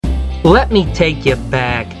Let me take you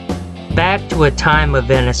back to a time of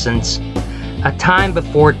innocence, a time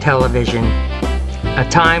before television, a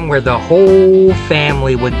time where the whole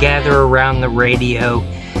family would gather around the radio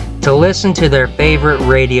to listen to their favorite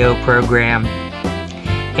radio program.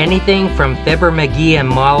 Anything from Fibber McGee and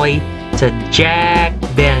Molly to Jack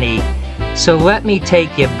Benny. So let me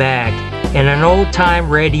take you back in an old-time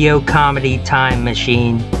radio comedy time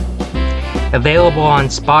machine. Available on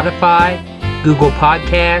Spotify, Google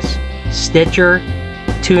Podcasts, Stitcher,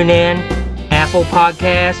 TuneIn, Apple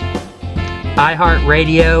Podcasts,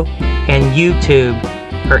 iHeartRadio, and YouTube,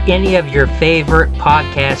 or any of your favorite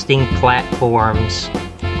podcasting platforms.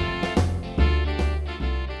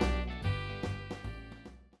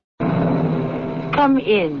 Come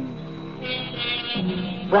in.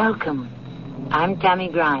 Welcome. I'm Tammy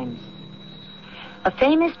Grimes. A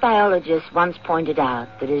famous biologist once pointed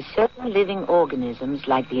out that as certain living organisms,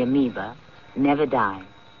 like the amoeba, never die,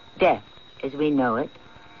 death, as we know it,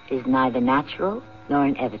 is neither natural nor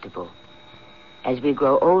inevitable. As we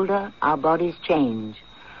grow older, our bodies change.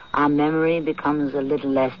 Our memory becomes a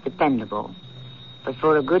little less dependable. But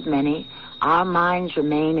for a good many, our minds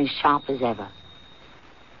remain as sharp as ever.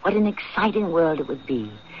 What an exciting world it would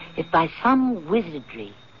be if by some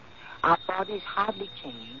wizardry our bodies hardly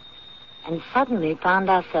changed and suddenly found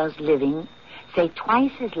ourselves living, say,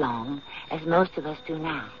 twice as long as most of us do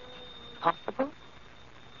now. Possible?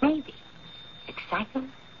 Maybe.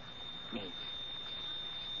 Exciting? Maybe.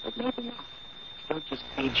 But maybe not. Don't you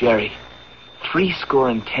see, Jerry?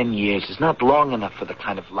 70 years is not long enough for the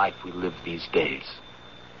kind of life we live these days.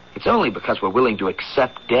 It's only because we're willing to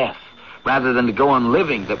accept death rather than to go on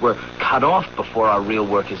living that we're cut off before our real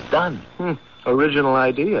work is done. Original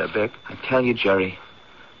idea, Vic. I tell you, Jerry,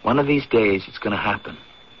 one of these days it's going to happen.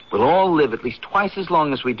 We'll all live at least twice as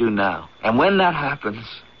long as we do now. And when that happens,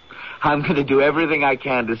 I'm going to do everything I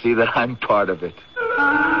can to see that I'm part of it.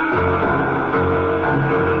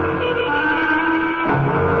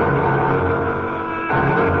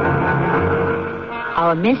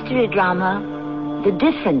 Our mystery drama, The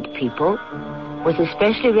Different People, was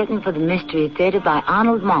especially written for the Mystery Theater by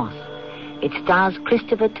Arnold Moss. It stars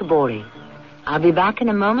Christopher Tabori. I'll be back in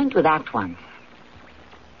a moment with Act One.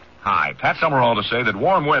 Hi, Pat Summerall to say that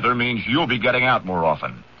warm weather means you'll be getting out more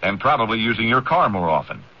often and probably using your car more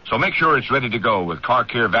often. So make sure it's ready to go with car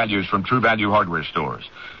care values from True Value hardware stores.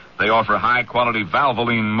 They offer high-quality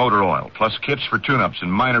Valvoline motor oil, plus kits for tune-ups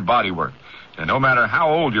and minor body work. And no matter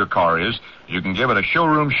how old your car is, you can give it a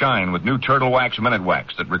showroom shine with new Turtle Wax Minute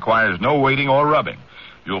Wax that requires no waiting or rubbing.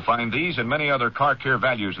 You'll find these and many other car care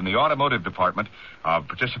values in the automotive department of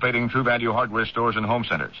participating True Value hardware stores and home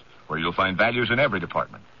centers, where you'll find values in every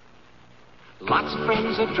department. Lots of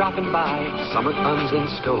friends are dropping by, summer fun's in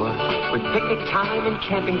store. With picnic time and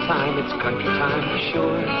camping time, it's country time for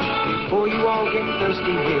sure. Before you all get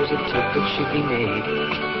thirsty, here's a tip that should be made.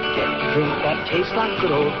 Get a drink that tastes like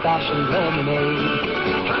good old-fashioned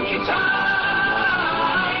lemonade. Country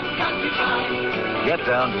time, country time. Get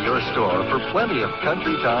down to your store for plenty of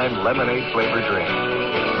Country Time lemonade flavored drink.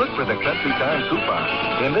 Look for the Country Time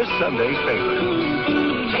coupon in this Sunday's paper.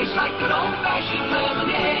 Tastes like good old-fashioned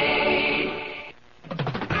lemonade.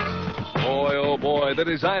 Boy, oh boy, the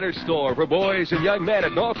designer store for boys and young men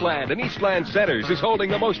at Northland and Eastland Centers is holding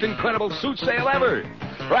the most incredible suit sale ever.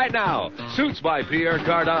 Right now, suits by Pierre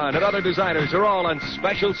Cardin and other designers are all on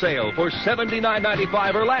special sale for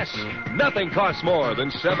 $79.95 or less. Nothing costs more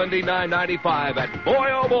than $79.95 at Boy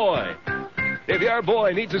Oh Boy. If your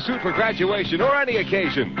boy needs a suit for graduation or any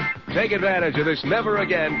occasion, take advantage of this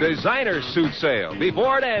never-again designer suit sale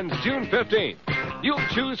before it ends June 15th. You'll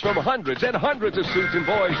choose from hundreds and hundreds of suits in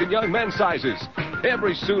boys and young men's sizes.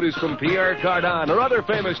 Every suit is from Pierre Cardin or other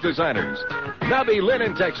famous designers. Nubby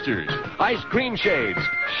linen textures, ice cream shades,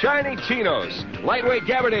 shiny chinos, lightweight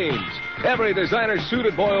gabardines. Every designer suit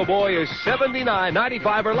at Boy Oh Boy is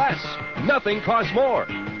 $79.95 or less. Nothing costs more.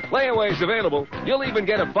 Layaways available. You'll even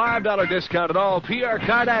get a $5 discount on all Pierre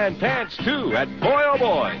Cardin pants, too, at Boy Oh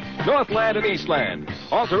Boy, Northland and Eastland.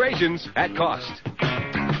 Alterations at cost.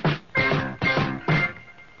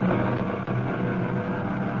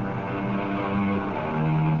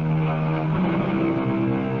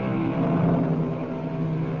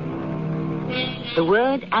 The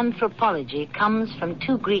word anthropology comes from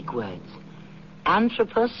two Greek words,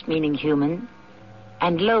 anthropos, meaning human,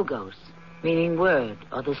 and logos, meaning word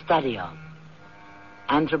or the study of.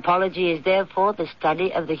 Anthropology is therefore the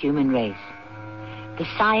study of the human race, the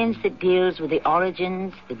science that deals with the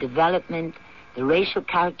origins, the development, the racial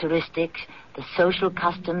characteristics, the social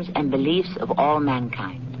customs and beliefs of all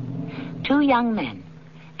mankind. Two young men,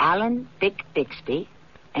 Alan Bick Bixby,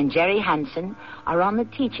 and Jerry Hansen are on the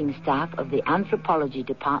teaching staff of the anthropology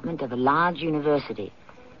department of a large university.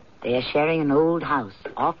 They are sharing an old house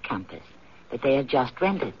off campus that they have just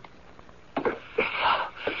rented.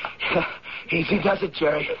 Easy does it,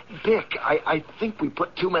 Jerry. Dick, I think we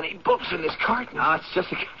put too many books in this carton. No, it's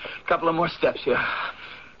just a couple of more steps here.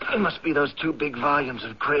 It must be those 2 big volumes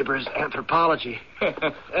of Kraber's Anthropology.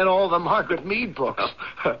 And all the Margaret Mead books.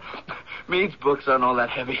 Mead's books aren't all that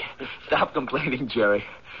heavy. Stop complaining, Jerry.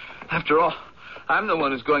 After all, I'm the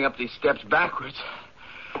one who's going up these steps backwards.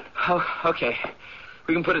 Oh, okay.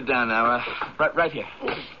 We can put it down now. Right here.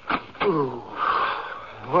 Ooh,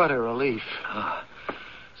 what a relief.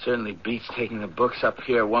 Certainly beats taking the books up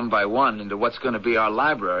here one by one into what's going to be our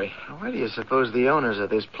library. Why do you suppose the owners of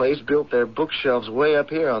this place built their bookshelves way up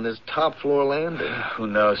here on this top floor landing? Who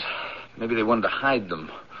knows? Maybe they wanted to hide them.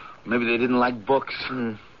 Maybe they didn't like books.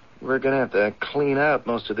 We're going to have to clean out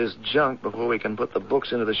most of this junk before we can put the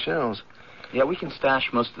books into the shelves. Yeah, we can stash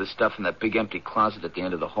most of the stuff in that big empty closet at the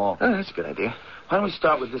end of the hall. Oh, that's a good idea. Why don't we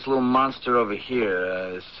start with this little monster over here?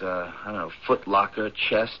 I don't know, foot locker,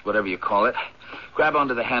 chest, whatever you call it. Grab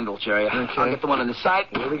onto the handle, Jerry. Okay. I'll get the one on the side.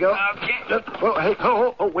 Here we go. Okay. Whoa, hey,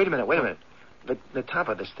 wait a minute. The top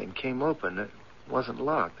of this thing came open. It wasn't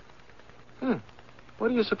locked. What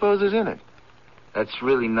do you suppose is in it? That's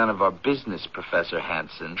really none of our business, Professor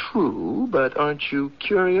Hansen. True, but aren't you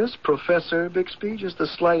curious, Professor Bixby? Just the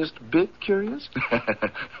slightest bit curious?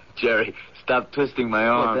 Jerry, stop twisting my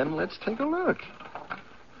arm. Well, then let's take a look.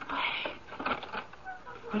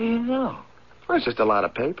 What do you know? Well, it's just a lot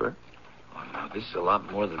of paper. Oh, no, this is a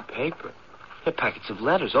lot more than paper. They're packets of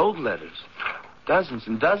letters, old letters. Dozens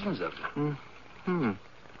and dozens of them.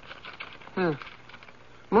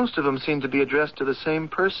 Most of them seem to be addressed to the same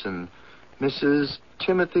person, Mrs.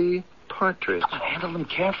 Timothy Partridge. Oh, handle them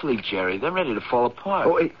carefully, Jerry. They're ready to fall apart.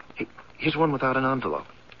 Oh, hey, here's one without an envelope.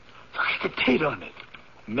 Look at the date on it.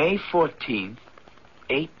 May 14th,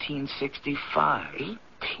 1865.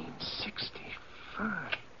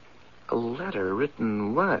 1865? A letter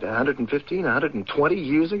written, 115, 120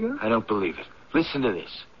 years ago? I don't believe it. Listen to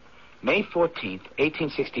this. May 14th,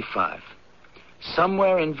 1865.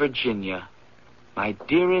 Somewhere in Virginia, my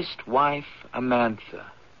dearest wife, Amantha.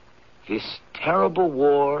 This terrible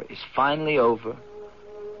war is finally over.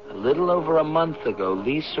 A little over a month ago,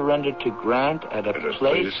 Lee surrendered to Grant at a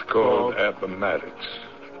place called Appomattox.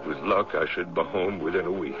 With luck, I should be home within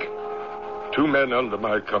a week. 2 men under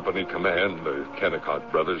my company command, the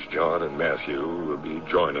Kennicott brothers, John and Matthew, will be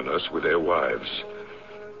joining us with their wives.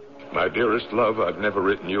 My dearest love, I've never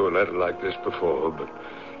written you a letter like this before, but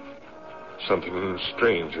something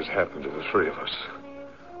strange has happened to the 3 of us.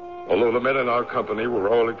 Although the men in our company were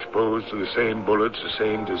all exposed to the same bullets, the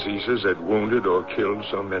same diseases that wounded or killed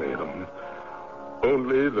so many of them,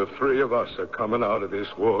 only the 3 of us are coming out of this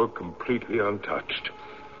war completely untouched.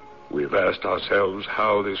 We've asked ourselves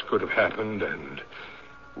how this could have happened, and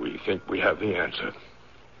we think we have the answer.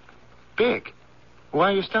 Big,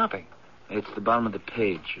 why are you stopping? It's the bottom of the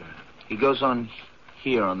page. He goes on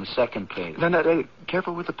here on the second page. No,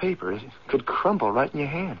 careful with the paper. It could crumble right in your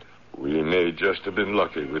hand. We may just have been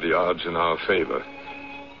lucky with the odds in our favor.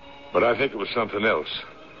 But I think it was something else.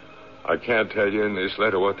 I can't tell you in this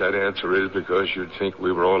letter what that answer is because you'd think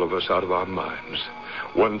we were all of us out of our minds.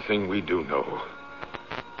 One thing we do know.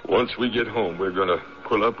 Once we get home, we're going to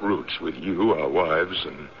pull up roots with you, our wives,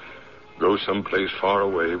 and go someplace far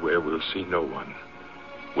away where we'll see no one.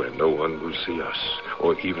 Where no one will see us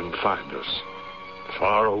or even find us.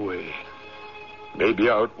 Far away. Maybe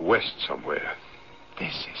out west somewhere.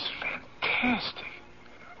 This is fantastic.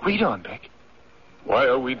 Read on, Beck. Why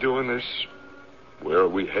are we doing this? Where are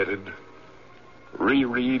we headed?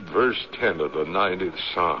 Reread verse 10 of the 90th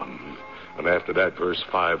Psalm. And after that, verse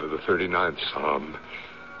 5 of the 39th Psalm.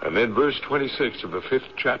 And then verse 26 of the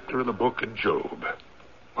 5th chapter of the book of Job.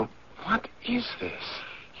 Well, what is this?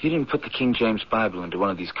 You didn't put the King James Bible into one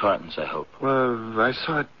of these cartons, I hope. Well, I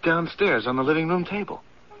saw it downstairs on the living room table.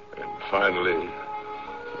 And finally,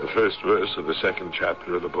 the first verse of the 2nd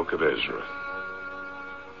chapter of the book of Ezra.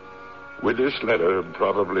 With this letter,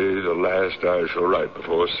 probably the last I shall write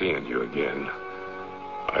before seeing you again,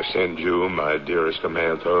 I send you, my dearest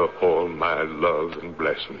Amantha, all my love and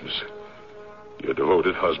blessings. Your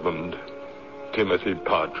devoted husband, Timothy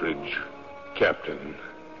Partridge, Captain,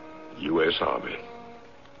 U.S. Army.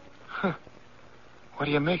 Huh. What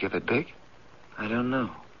do you make of it, Big? I don't know.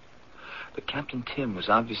 But Captain Tim was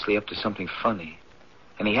obviously up to something funny.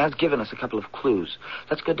 And he has given us a couple of clues.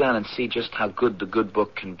 Let's go down and see just how good the good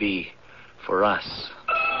book can be for us.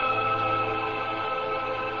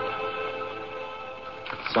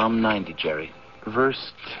 Psalm 90, Jerry.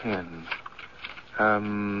 Verse 10.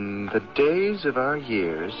 The days of our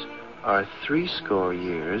years are 80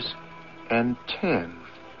 years and 10.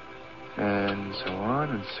 And so on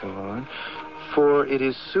and so on. For it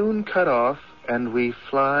is soon cut off, and we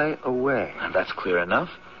fly away. Now, that's clear enough.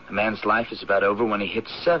 A man's life is about over when he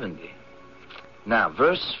hits 70. Now,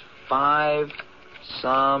 verse 5,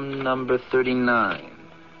 Psalm number 39.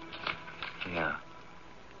 Yeah.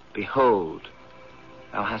 Behold,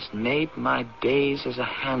 thou hast made my days as a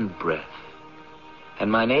handbreadth,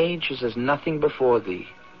 and mine age is as nothing before thee.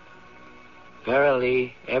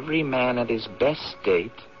 Verily, every man at his best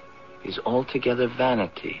state is altogether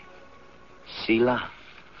vanity. Selah.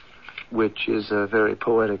 Which is a very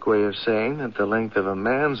poetic way of saying that the length of a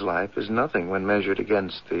man's life is nothing when measured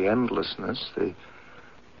against the endlessness, the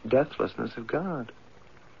deathlessness of God.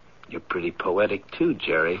 You're pretty poetic, too,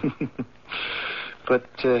 Jerry. But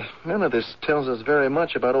none of this tells us very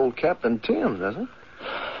much about old Captain Tim, does it?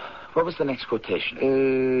 What was the next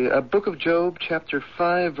quotation? A book of Job, chapter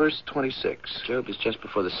 5, verse 26. Job is just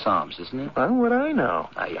before the Psalms, isn't it? How would I know?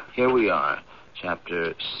 Yeah. Here we are.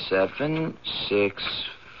 Chapter 7, 6,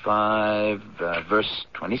 5, verse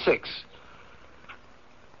 26.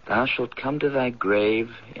 Thou shalt come to thy grave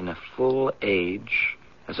in a full age,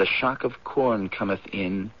 as a shock of corn cometh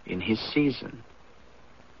in his season.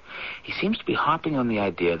 He seems to be harping on the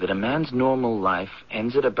idea that a man's normal life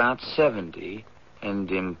ends at about 70,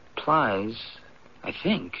 and implies, I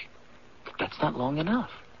think, that that's not long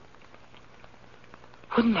enough.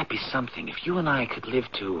 Wouldn't that be something if you and I could live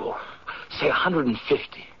to, say,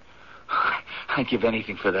 150? I'd give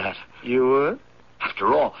anything for that. You would?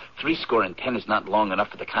 After all, 10 is not long enough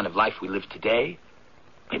for the kind of life we live today.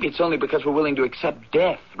 Maybe it's only because we're willing to accept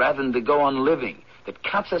death rather than to go on living that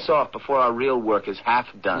cuts us off before our real work is half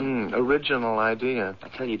done. Original idea. I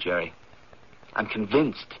tell you, Jerry, I'm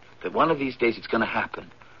convinced that one of these days it's going to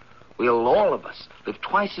happen. We'll, all of us, live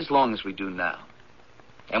twice as long as we do now.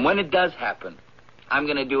 And when it does happen, I'm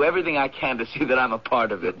going to do everything I can to see that I'm a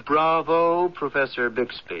part of it. Bravo, Professor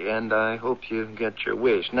Bixby, and I hope you get your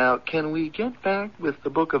wish. Now, can we get back with the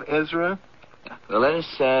book of Ezra? Yeah. The letter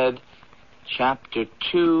said, chapter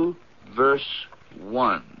 2, verse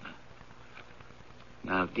 1.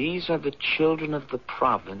 Now, these are the children of the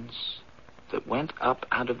province that went up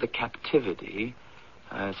out of the captivity,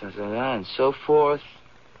 and so forth,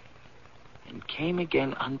 and came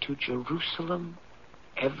again unto Jerusalem,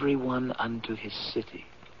 everyone unto his city.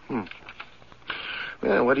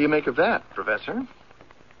 Well, what do you make of that, Professor?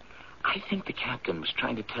 I think the captain was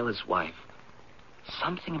trying to tell his wife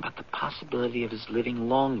something about the possibility of his living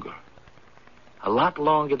longer. A lot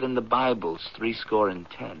longer than the Bible's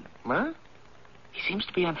 10. What? He seems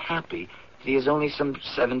to be unhappy that he has only some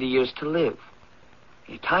 70 years to live.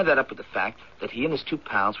 You tie that up with the fact that he and his two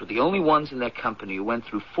pals were the only ones in their company who went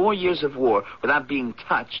through 4 years of war without being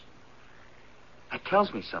touched. That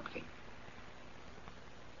tells me something.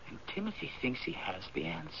 And Timothy thinks he has the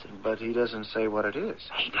answer. But he doesn't say what it is.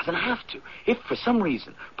 He doesn't have to. If, for some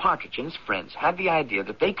reason, Partridge and his friends had the idea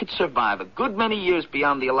that they could survive a good many years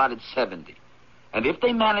beyond the allotted 70, and if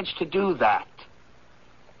they managed to do that,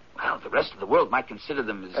 well, the rest of the world might consider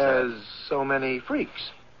them as so many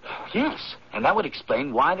freaks. Yes, and that would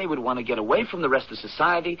explain why they would want to get away from the rest of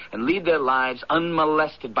society and lead their lives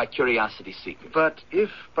unmolested by curiosity seekers. But if,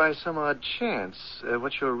 by some odd chance,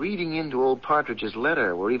 what you're reading into old Partridge's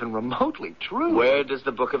letter were even remotely true... Where does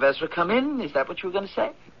the book of Ezra come in? Is that what you were going to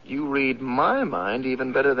say? You read my mind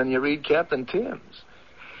even better than you read Captain Tim's.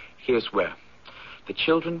 Here's where. The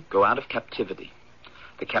children go out of captivity.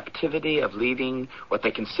 The captivity of leading what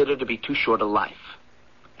they consider to be too short a life.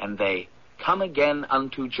 And they come again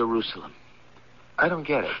unto Jerusalem. I don't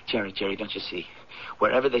get it. Jerry, don't you see?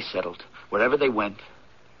 Wherever they settled, wherever they went,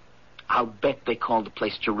 I'll bet they called the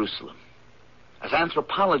place Jerusalem. As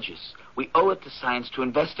anthropologists, we owe it to science to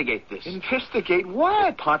investigate this. Investigate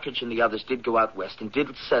what? Partridge and the others did go out west and did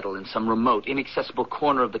settle in some remote, inaccessible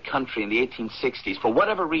corner of the country in the 1860s for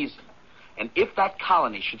whatever reason. And if that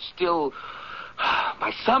colony should still,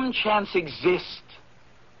 by some chance, exist,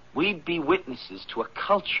 we'd be witnesses to a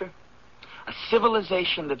culture, a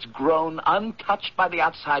civilization that's grown untouched by the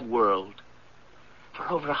outside world for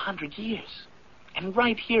over 100 years. And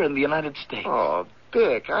right here in the United States. Oh,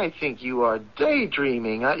 Dick, I think you are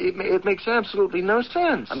daydreaming. It makes absolutely no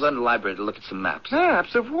sense. I'm going to the library to look at some maps.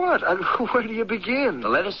 Maps of what? Where do you begin? The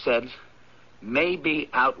letter said, maybe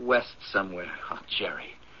out west somewhere. Oh,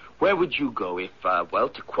 Jerry, where would you go if,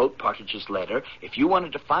 to quote Partridge's letter, if you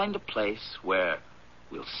wanted to find a place where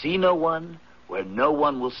we'll see no one, where no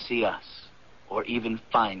one will see us, or even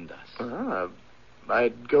find us?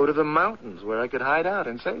 I'd go to the mountains where I could hide out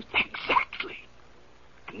in safety. Exactly.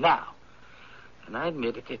 And now, and I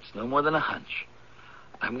admit it, it's no more than a hunch.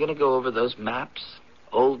 I'm going to go over those maps,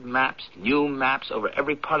 old maps, new maps, over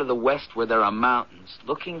every part of the West where there are mountains,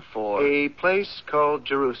 looking for... A place called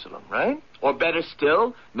Jerusalem, right? Or better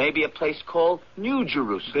still, maybe a place called New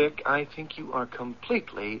Jerusalem. Vic, I think you are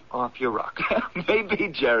completely off your rock. Maybe,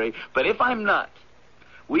 Jerry, but if I'm not,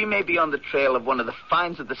 we may be on the trail of one of the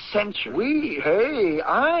finds of the century. Hey,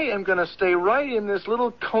 I am going to stay right in this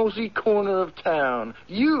little cozy corner of town.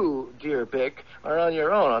 You, dear Vic, are on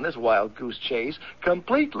your own on this wild goose chase,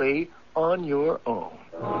 completely on your own.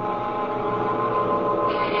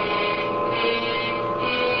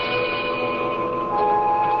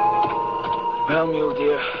 Well, Mule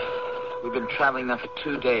dear, we've been traveling now for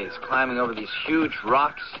 2 days, climbing over these huge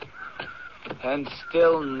rocks, and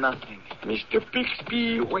still nothing. Mr.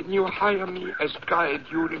 Bixby, when you hire me as guide,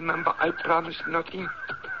 you remember I promised nothing.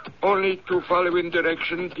 Only to follow in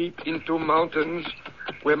direction deep into mountains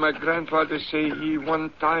where my grandfather say he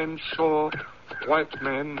one time saw white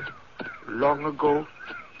men long ago.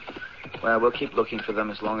 Well, we'll keep looking for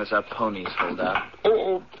them as long as our ponies hold out.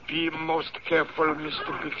 Oh, be most careful,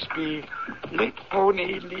 Mr. Bixby. Let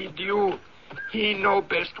Pony lead you. He know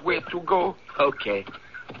best where to go. Okay.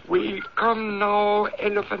 We come now,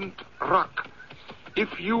 Elephant Rock.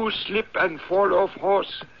 If you slip and fall off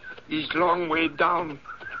horse, is long way down.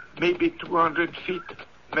 Maybe 200 feet,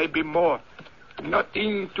 maybe more.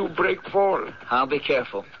 Nothing to break fall. I'll be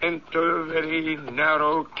careful. Enter very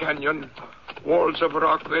narrow canyon. Walls of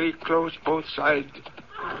rock very close both sides.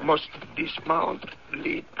 Must dismount,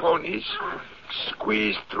 lead ponies.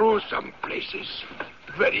 Squeeze through some places.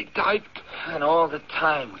 Very tight. And all the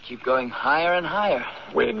time we keep going higher and higher.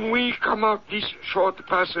 When we come out this short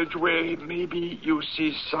passageway, maybe you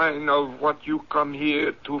see sign of what you come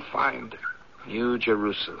here to find. New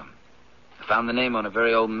Jerusalem. I found the name on a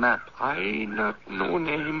very old map. I not know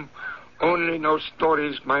name. Only know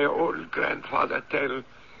stories my old grandfather tell.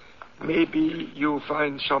 Maybe you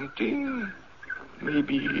find something.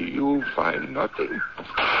 Maybe you find nothing.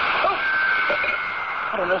 Oh!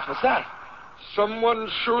 What on earth was that? Someone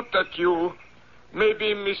shoot at you.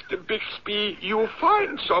 Maybe, Mr. Bixby, you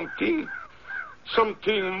find something.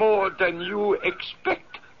 Something more than you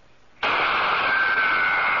expect.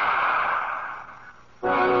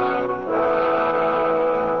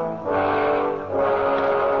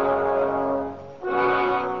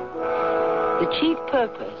 The chief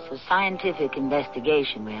purpose of scientific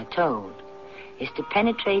investigation, we are told, is to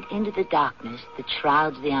penetrate into the darkness that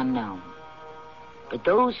shrouds the unknown. But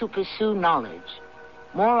those who pursue knowledge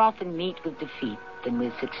more often meet with defeat than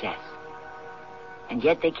with success. And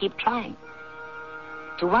yet they keep trying.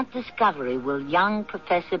 To what discovery will young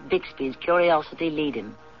Professor Bixby's curiosity lead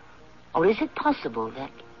him? Or is it possible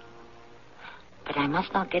that... But I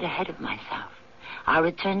must not get ahead of myself. I'll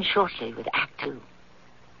return shortly with Act 2.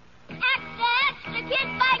 Access, the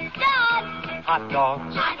kids like dogs. Hot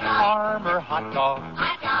dogs. Hot dogs. Armor hot dogs.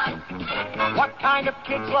 Hot dogs. What kind of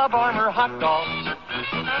kids love Armor hot dogs?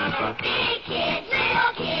 Big kids,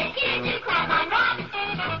 little kids, kids who climb on rocks.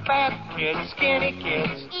 Fat kids, skinny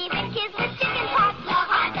kids. Even kids with chicken pox love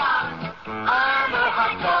hot dogs. Armor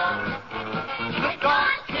hot dogs. The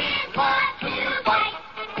dogs kids love to bite.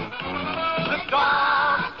 The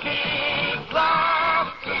dogs kids love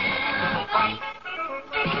to bite.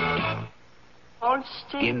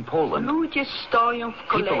 In Poland,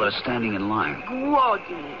 people are standing in line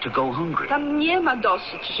to go hungry.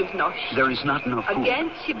 There is not enough food. The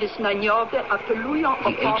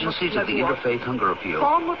agencies of the Interfaith Hunger Appeal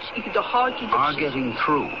are getting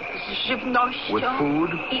through with food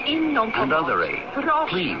and other aid.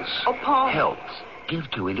 Please, help. Give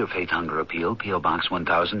to Interfaith Hunger Appeal, P.O. Box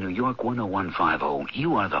 1000, New York 10150.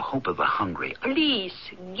 You are the hope of the hungry. Please,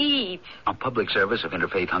 give. A public service of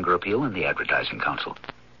Interfaith Hunger Appeal and the Advertising Council.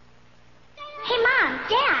 Hey, Mom,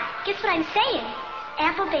 Dad, guess what I'm saying?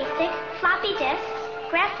 Apple Basic, floppy disks,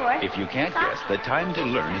 Graph. If you can't guess, the time to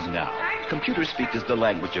learn is now. Computer speak is the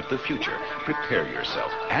language of the future. Prepare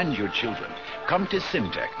yourself and your children. Come to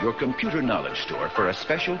Simtech, your computer knowledge store, for a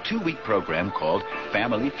special 2-week program called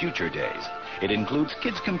Family Future Days. It includes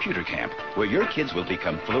Kids Computer Camp, where your kids will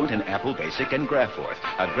become fluent in Apple Basic and Graphforth,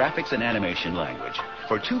 a graphics and animation language.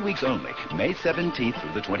 For 2 weeks only, May 17th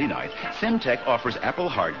through the 29th, Simtech offers Apple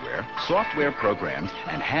hardware, software programs,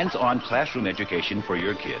 and hands-on classroom education for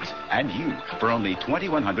your kids. And you, for only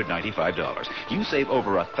 $2,195. You save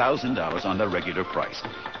over $1,000 on the regular price.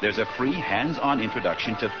 There's a free hands-on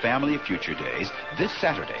introduction to Family Future Days this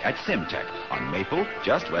Saturday at Simtech on Maple,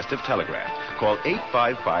 just west of Telegraph. Call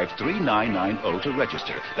 855-3990 to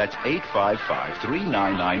register. That's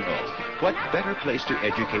 855-3990. What better place to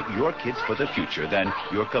educate your kids for the future than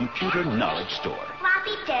your computer knowledge store.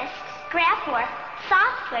 Floppy disks, graph work,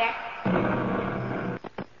 software.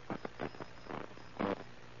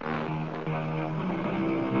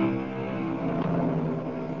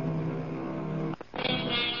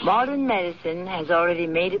 Modern medicine has already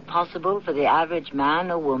made it possible for the average man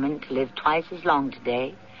or woman to live twice as long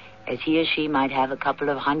today as he or she might have a couple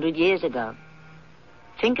of 100 years ago.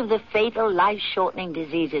 Think of the fatal, life-shortening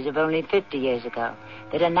diseases of only 50 years ago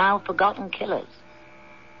that are now forgotten killers.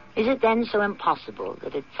 Is it then so impossible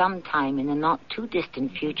that at some time in the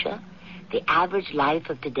not-too-distant future, the average life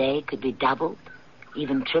of today could be doubled,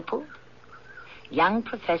 even tripled? Young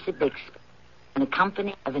Professor Bixby, in the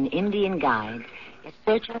company of an Indian guide, is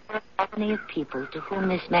searching for a colony of people to whom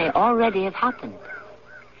this may already have happened.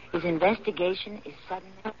 His investigation is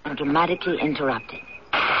suddenly and dramatically interrupted.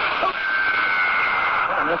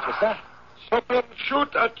 What's that? Someone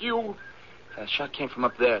shoot at you. That shot came from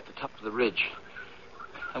up there at the top of the ridge.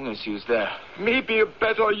 I'm going to see who's there. Maybe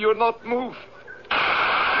better you not move. Who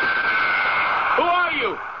are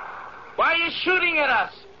you? Why are you shooting at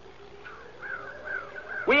us?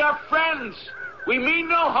 We are friends. We mean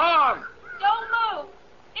no harm. Don't move.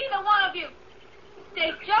 Either one of you.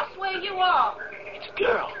 Stay just where you are. It's a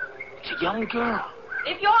girl. It's a young girl.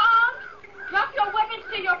 If you're armed, drop your weapons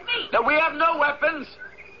to your feet. No, we have no weapons.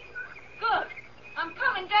 Good. I'm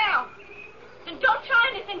coming down. Then don't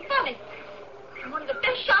try anything funny. I'm one of the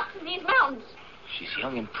best shots in these mountains. She's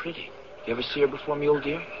young and pretty. You ever see her before, mule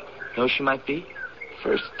dear? Know who she might be?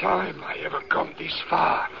 First time I ever come this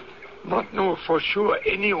far. Not know for sure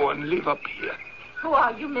anyone live up here. Who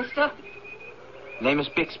are you, mister? Name is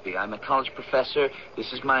Bixby. I'm a college professor.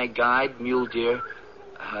 This is my guide, Mule Deer.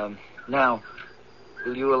 Now,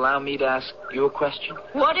 will you allow me to ask you a question?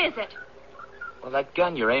 What is it? Well, that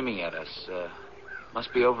gun you're aiming at us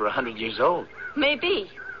must be over 100 years old. Maybe,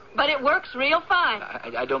 but it works real fine.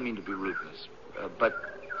 I don't mean to be rude, miss. But,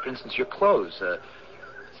 for instance, your clothes.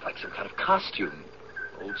 It's like some kind of costume.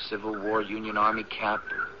 Old Civil War Union Army cap,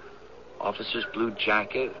 officer's blue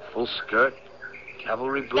jacket, full skirt,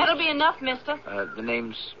 cavalry boots. That'll be enough, mister. The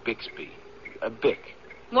name's Bixby. Bick.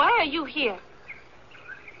 Why are you here?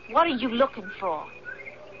 What are you looking for?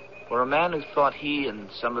 For a man who thought he and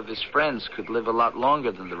some of his friends could live a lot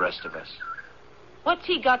longer than the rest of us. What's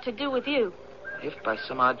he got to do with you? If by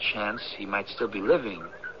some odd chance he might still be living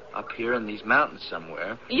up here in these mountains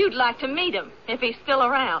somewhere. You'd like to meet him if he's still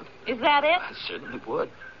around. Is that it? I certainly would.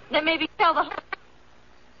 Then maybe tell the whole...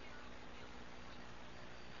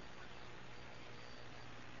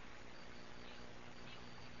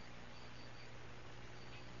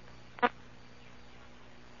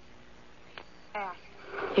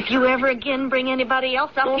 If you ever again bring anybody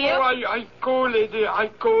else up here... No, I go, lady. I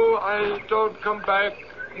go. I don't come back.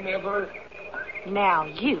 Never. Now,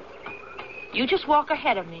 you just walk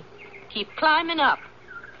ahead of me. Keep climbing up.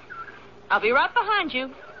 I'll be right behind you.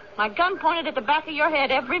 My gun pointed at the back of your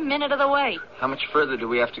head every minute of the way. How much further do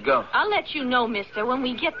we have to go? I'll let you know, mister, when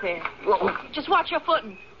we get there. Just watch your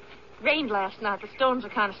footing. Rained last night. The stones are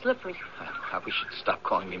kind of slippery. I wish you'd stop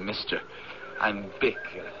calling me mister. I'm Bick.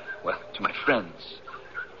 To my friends.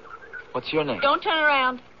 What's your name? Don't turn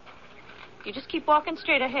around. You just keep walking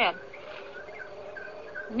straight ahead.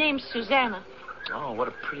 Name's Susanna. Oh, what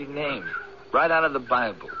a pretty name. Right out of the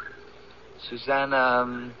Bible.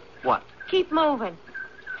 Susanna, what? Keep moving.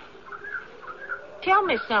 Tell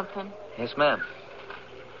me something. Yes, ma'am.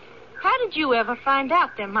 How did you ever find out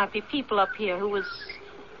there might be people up here who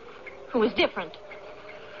was different?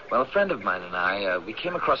 Well, a friend of mine and I, we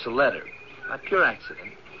came across a letter. By pure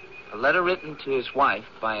accident. A letter written to his wife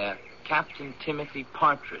by a Captain Timothy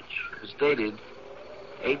Partridge. It was dated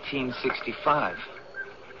 1865.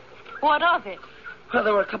 What of it? Well,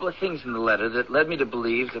 there were a couple of things in the letter that led me to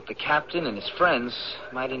believe that the captain and his friends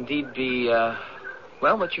might indeed be,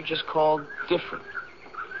 what you just called different.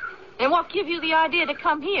 And what gave you the idea to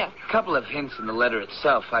come here? A couple of hints in the letter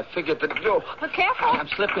itself. I figured that... Oh, but careful. I'm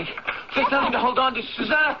slipping. There's nothing to hold on to.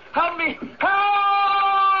 Susanna, help me! Help!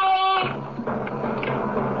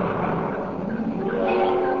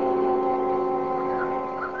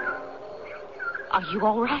 Are you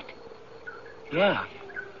all right? Yeah,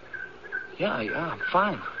 I'm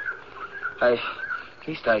fine. At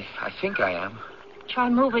least I think I am. Try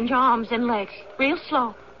moving your arms and legs. Real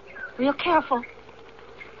slow. Real careful.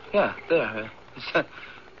 Yeah, there.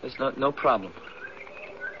 There's no problem.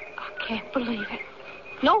 I can't believe it.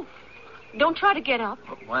 No, don't try to get up.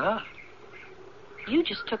 Why not? You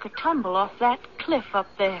just took a tumble off that cliff up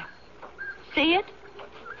there. See it?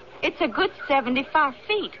 It's a good 75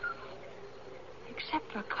 feet.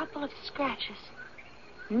 Except for a couple of scratches.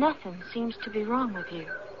 Nothing seems to be wrong with you.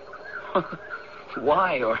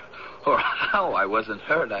 Why or how I wasn't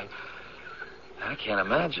hurt, I can't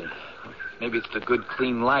imagine. Maybe it's the good,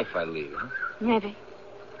 clean life I lead, huh? Maybe.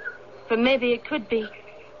 But maybe it could be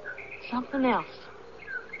something else.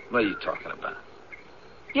 What are you talking about?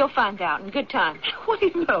 You'll find out in good time. What do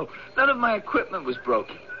you know? None of my equipment was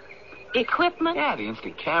broken. Equipment? Yeah, the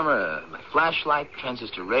instant camera, my flashlight,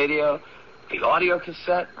 transistor radio, the audio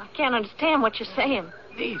cassette. I can't understand what you're saying.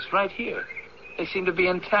 These, right here. They seem to be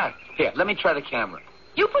intact. Here, let me try the camera.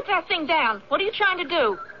 You put that thing down. What are you trying to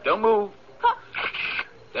do? Don't move. Huh?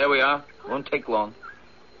 There we are. Won't take long.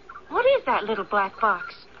 What is that little black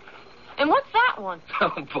box? And what's that one?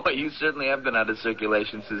 Oh, boy, you certainly have been out of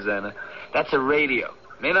circulation, Susanna. That's a radio.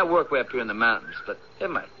 May not work way up here in the mountains, but it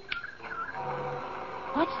might.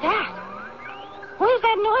 What's that? Where's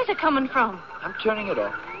that noise coming from? I'm turning it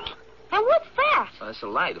off. And what's that? Oh, it's a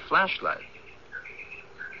light, a flashlight.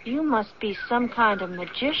 You must be some kind of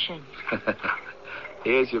magician.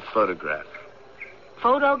 Here's your photograph.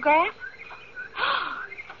 Photograph?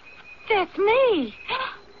 That's me.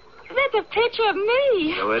 That's a picture of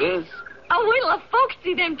me. So it is. Oh, wait till the folks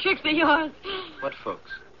see them tricks of yours. What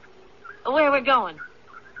folks? Where we're going.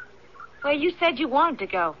 Where you said you wanted to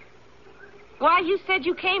go. Why you said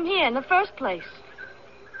you came here in the first place.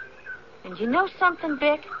 And you know something,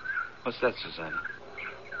 Vic? What's that, Susanna?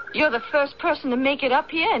 You're the first person to make it up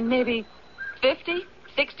here in maybe 50,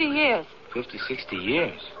 60 years. 50, 60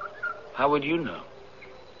 years? How would you know?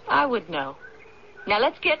 I would know. Now,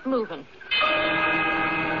 let's get moving.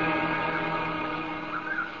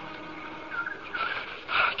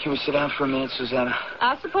 Can we sit down for a minute, Susanna?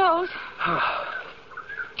 I suppose.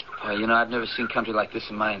 Well, you know, I've never seen country like this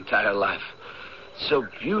in my entire life. So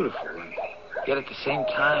beautiful, and yet at the same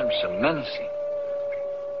time so menacing.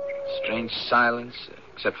 Strange silence,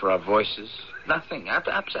 except for our voices. Nothing.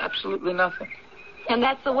 Absolutely nothing. And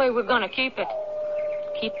that's the way we're going to keep it.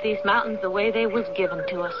 Keep these mountains the way they was given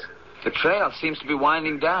to us. The trail seems to be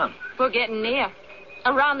winding down. We're getting near.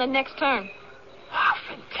 Around the next turn. Ah,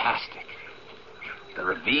 fantastic. The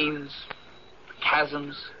ravines, the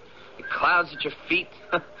chasms, the clouds at your feet.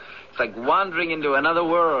 It's like wandering into another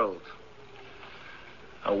world.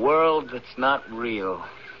 A world that's not real.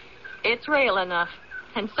 It's real enough.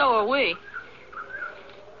 And so are we.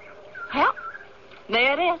 Well,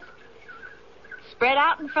 there it is. Spread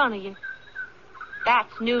out in front of you. That's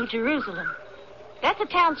New Jerusalem. That's a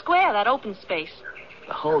town square, that open space.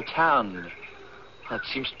 The whole town, well, it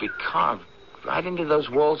seems to be carved right into those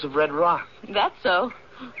walls of red rock. That's so.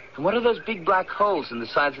 And what are those big black holes in the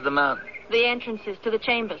sides of the mountain? The entrances to the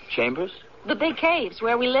chambers. Chambers? The big caves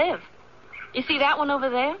where we live. You see that one over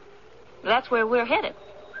there? That's where we're headed.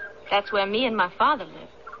 That's where me and my father live.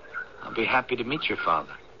 I'll be happy to meet your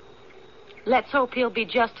father. Let's hope he'll be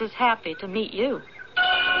just as happy to meet you.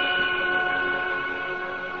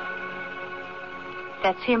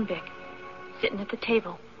 That's him, Vic. Sitting at the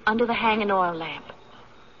table, under the hanging oil lamp.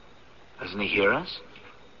 Doesn't he hear us?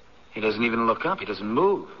 He doesn't even look up. He doesn't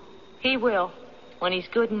move. He will, when he's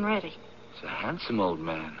good and ready. He's a handsome old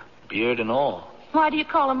man, beard and all. Why do you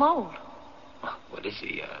call him old? Well, what is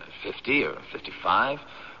he, 50 or 55?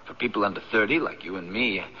 For people under 30, like you and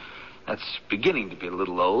me, that's beginning to be a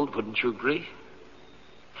little old, wouldn't you agree?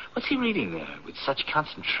 What's he reading there with such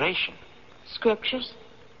concentration? Scriptures.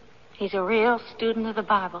 He's a real student of the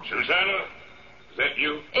Bible. Susanna, is that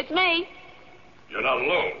you? It's me. You're not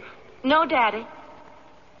alone. No, Daddy.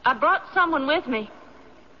 I brought someone with me.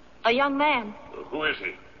 A young man. Who is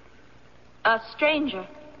he? A stranger.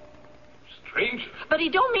 Stranger? But he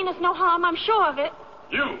don't mean us no harm, I'm sure of it.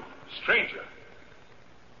 You, stranger.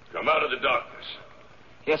 Come out of the darkness.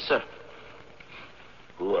 Yes, sir.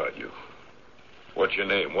 Who are you? What's your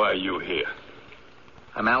name? Why are you here?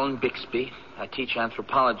 I'm Alan Bixby. I teach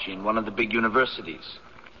anthropology in one of the big universities.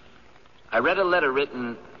 I read a letter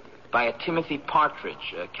written by a Timothy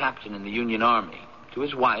Partridge, a captain in the Union Army, to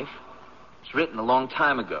his wife. It's written a long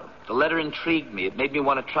time ago. The letter intrigued me. It made me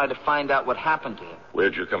want to try to find out what happened to him.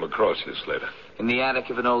 Where'd you come across this letter? In the attic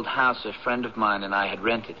of an old house a friend of mine and I had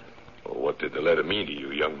rented. Well, what did the letter mean to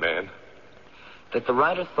you, young man? That the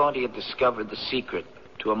writer thought he had discovered the secret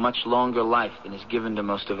to a much longer life than is given to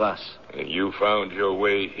most of us. And you found your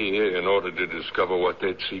way here in order to discover what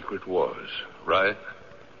that secret was, right?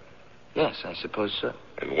 Yes, I suppose so.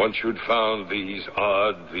 And once you'd found these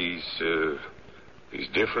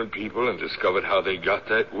different people and discovered how they got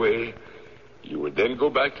that way, you would then go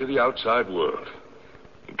back to the outside world.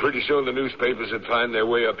 And pretty soon the newspapers would find their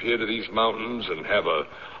way up here to these mountains and have a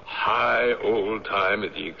high old time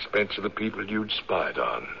at the expense of the people you'd spied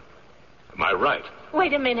on. Am I right?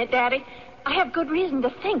 Wait a minute, Daddy. I have good reason to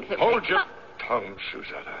think that... Hold your tongue,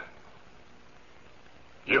 Susanna.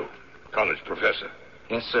 You, college professor.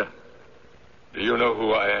 Yes, sir. Do you know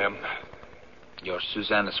who I am? You're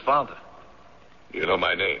Susanna's father. You know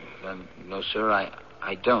my name? No, sir,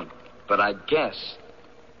 I don't. But I guess...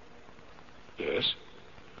 Yes?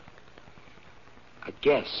 I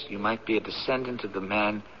guess you might be a descendant of the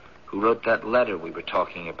man who wrote that letter we were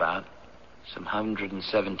talking about some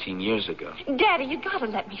 117 years ago. Daddy, you gotta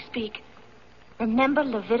let me speak. Remember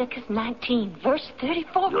Leviticus 19, verse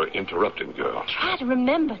 34? You're interrupting, girl. Try to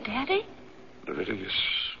remember, Daddy. Leviticus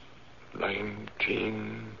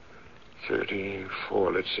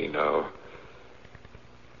 19:34. Let's see now.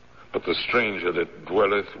 But the stranger that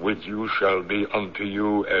dwelleth with you shall be unto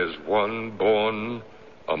you as one born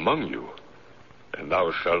among you, and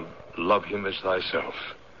thou shalt love him as thyself.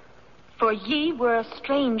 For ye were a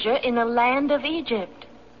stranger in the land of Egypt.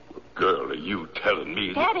 Girl, are you telling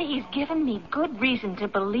me that... Daddy, he's given me good reason to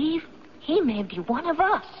believe he may be one of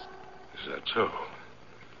us. Is that so?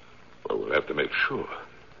 Well, we'll have to make sure.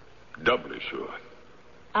 Doubly sure.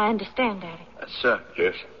 I understand, Daddy. Sir.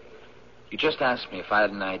 Yes? You just asked me if I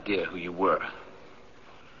had an idea who you were.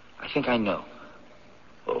 I think I know.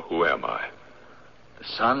 Oh, who am I? The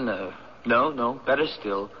son of... No, better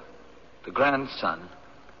still. The grandson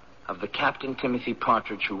of the Captain Timothy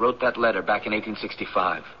Partridge who wrote that letter back in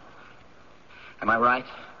 1865. Am I right?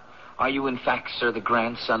 Are you, in fact, sir, the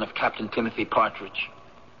grandson of Captain Timothy Partridge?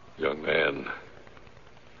 Young man,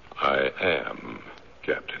 I am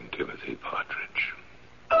Captain Timothy Partridge.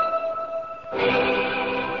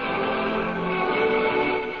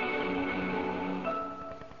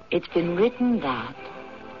 It's been written that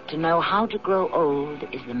to know how to grow old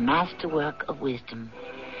is the masterwork of wisdom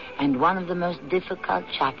and one of the most difficult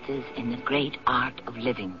chapters in the great art of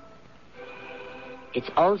living. It's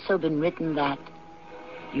also been written that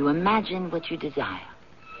you imagine what you desire.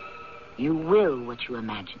 You will what you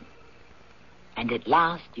imagine. And at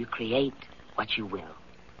last you create what you will.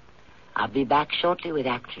 I'll be back shortly with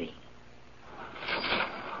Act 3.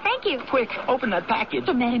 Thank you. Quick, open that package.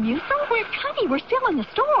 For Metamucil? Where's Connie? We're still in the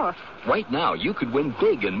store. Right now, you could win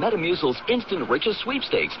big in Metamucil's Instant Riches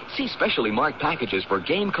Sweepstakes. See specially marked packages for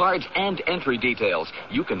game cards and entry details.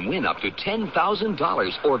 You can win up to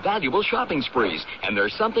 $10,000 or valuable shopping sprees. And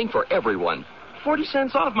there's something for everyone. 40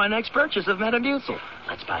 cents off my next purchase of Metamucil.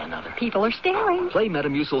 Let's buy another. People are staring. Play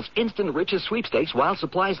Metamucil's Instant Riches Sweepstakes while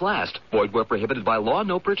supplies last. Void where prohibited by law.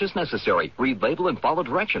 No purchase necessary. Read label and follow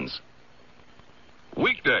directions.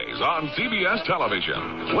 Weekdays on CBS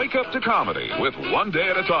television. Wake up to comedy with One Day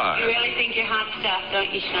at a Time. You really think you're hot stuff, don't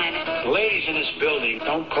you, Schneider? Ladies in this building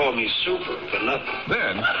don't call me super for nothing.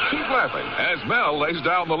 Then, keep laughing as Mel lays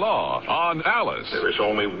down the law on Alice. There is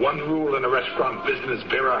only one rule in the restaurant business,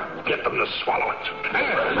 Vera. Get them to swallow it.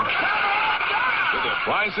 And The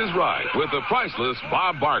Price is Right with the priceless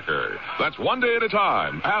Bob Barker. That's One Day at a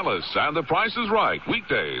Time. Alice and The Price is Right.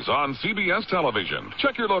 Weekdays on CBS television.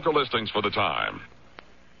 Check your local listings for the time.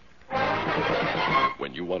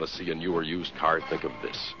 When you want to see a new or used car, think of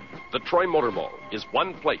this. The Troy Motor Mall is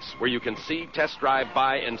one place where you can see, test drive,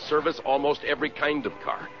 buy, and service almost every kind of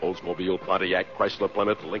car. Oldsmobile, Pontiac, Chrysler,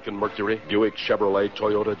 Plymouth, Lincoln, Mercury, Buick, Chevrolet,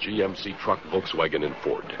 Toyota, GMC, truck, Volkswagen, and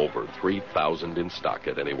Ford. Over 3,000 in stock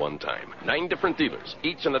at any one time. 9 different dealers,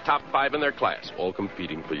 each in the top 5 in their class, all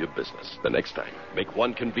competing for your business. The next time, make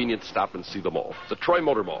one convenient stop and see them all. The Troy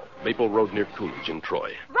Motor Mall, Maple Road near Coolidge in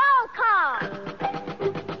Troy. Roll call!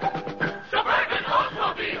 Suburban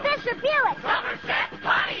Oldsmobile. Fisher Buick. Somerset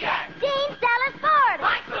Pontiac. Dean Sellers Ford.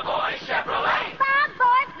 Mike Savoy Chevrolet. Bob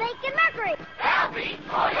Ford Lincoln Mercury. LB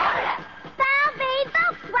Toyota. Sal B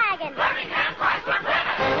Volkswagen. Birmingham Chrysler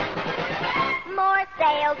Plymouth. More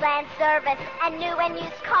sales and service and new and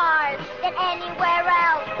used cars than anywhere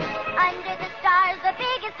else. Under the stars, the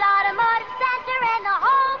biggest automotive center in the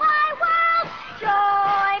whole wide world.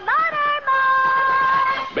 Troy Motor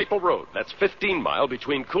Mall. Maple Road, that's 15 mile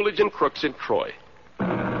between Coolidge and Crooks in Troy.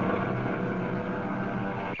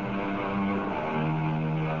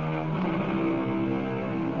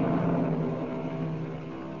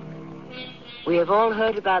 We have all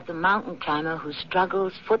heard about the mountain climber who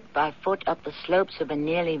struggles foot by foot up the slopes of a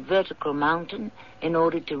nearly vertical mountain in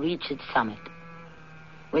order to reach its summit.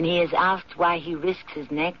 When he is asked why he risks his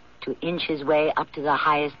neck to inch his way up to the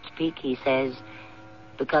highest peak, he says,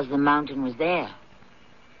 because the mountain was there.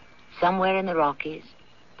 Somewhere in the Rockies,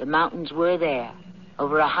 the mountains were there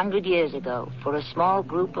over 100 years ago for a small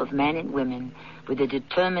group of men and women with a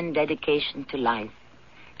determined dedication to life.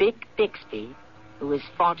 Vic Bixby, who has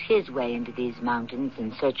fought his way into these mountains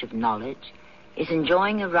in search of knowledge, is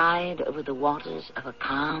enjoying a ride over the waters of a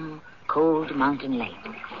calm, cold mountain lake.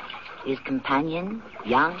 His companion,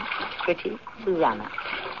 young, pretty Susanna.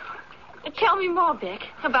 Tell me more, Vic,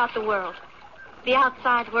 about the world. The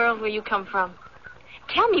outside world where you come from.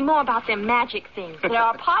 Tell me more about them magic things that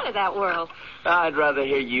are a part of that world. I'd rather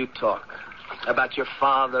hear you talk. About your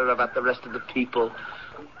father, about the rest of the people,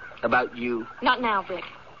 about you. Not now, Vic.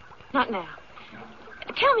 Not now.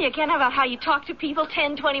 Tell me again about how you talk to people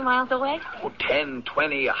 10, 20 miles away. Oh, 10,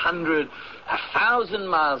 20, 100, 1,000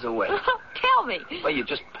 miles away. Tell me. Well, you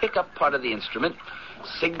just pick up part of the instrument,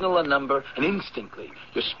 signal a number, and instantly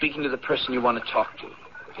you're speaking to the person you want to talk to.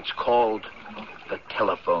 It's called the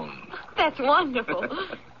telephone. That's wonderful.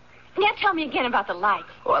 Now tell me again about the lights.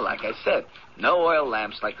 Well, like I said, no oil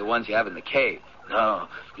lamps like the ones you have in the cave. No,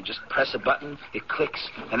 you just press a button, it clicks,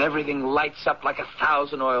 and everything lights up like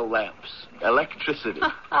 1,000 oil lamps. Electricity.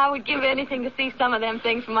 I would give anything to see some of them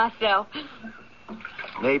things for myself.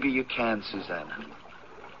 Maybe you can, Susanna.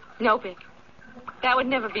 No, Vic. That would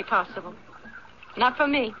never be possible. Not for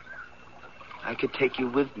me. I could take you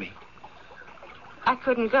with me. I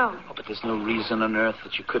couldn't go. Oh, but there's no reason on earth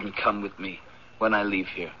that you couldn't come with me when I leave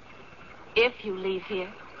here. If you leave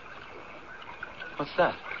here. What's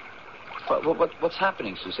that? What's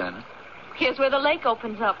happening, Susanna? Here's where the lake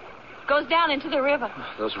opens up. Goes down into the river.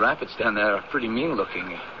 Those rapids down there are pretty mean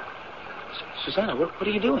looking. Susanna, what are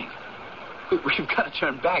you doing? We've got to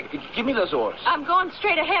turn back. Give me those oars. I'm going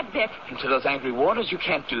straight ahead, Vic. Into those angry waters? You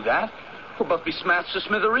can't do that. We'll both be smashed to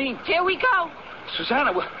smithereens. Here we go.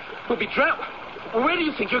 Susanna, we'll be drowned. Where do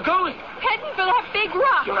you think you're going? Heading for that big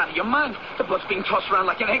rock. You're out of your mind. The boat's being tossed around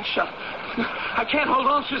like an eggshell. I can't hold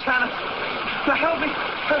on, Susanna. Now help me.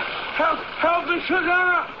 Help me,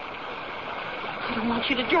 Susanna. I don't want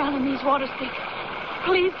you to drown in these waters, Vic.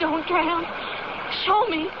 Please don't drown. Show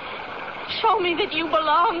me that you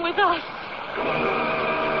belong with us.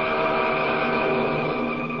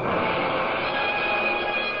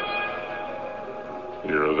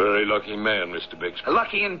 You're a very lucky man, Mr. Bixby.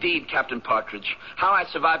 Lucky indeed, Captain Partridge. How I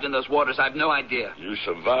survived in those waters, I've no idea. You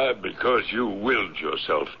survived because you willed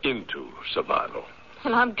yourself into survival.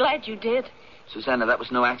 And I'm glad you did. Susanna, that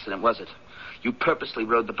was no accident, was it? You purposely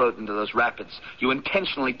rowed the boat into those rapids. You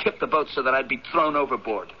intentionally tipped the boat so that I'd be thrown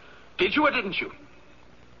overboard. Did you or didn't you?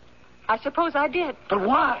 I suppose I did. But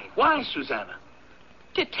why? Why, Susanna?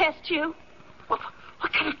 To test you. What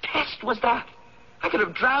kind of test was that? I could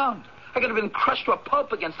have drowned. I could have been crushed to a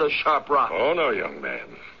pulp against those sharp rocks. Oh, no, young man.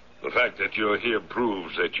 The fact that you're here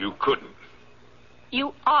proves that you couldn't.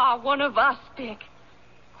 You are one of us, Dick.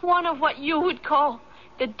 One of what you would call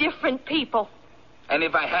the different people. And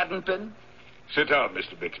if I hadn't been? Sit down,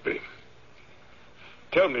 Mr. Bixby.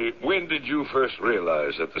 Tell me, when did you first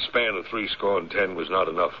realize that the span of 70 was not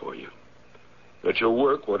enough for you? That your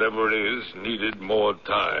work, whatever it is, needed more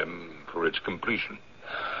time for its completion?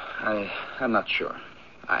 I'm not sure.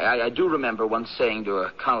 I do remember once saying to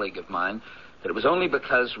a colleague of mine that it was only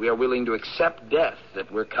because we are willing to accept death that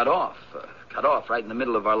we're cut off right in the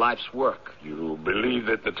middle of our life's work. You believe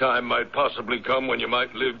that the time might possibly come when you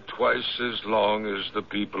might live twice as long as the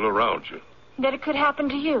people around you? That it could happen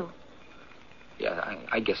to you? Yeah,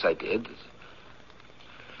 I guess I did.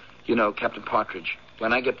 You know, Captain Partridge,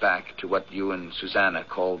 when I get back to what you and Susanna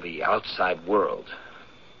call the outside world,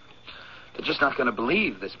 they're just not going to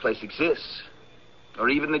believe this place exists. Or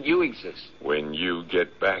even that you exist. When you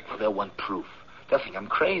get back? Well, they'll want proof. They'll think I'm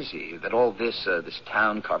crazy. That all this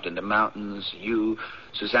town carved into mountains, you,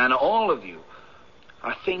 Susanna, all of you,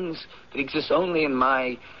 are things that exist only in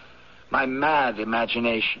my mad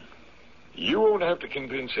imagination. You won't have to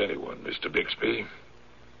convince anyone, Mr. Bixby.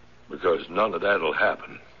 Because none of that'll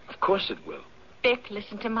happen. Of course it will. Vic,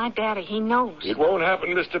 listen to my daddy. He knows. It won't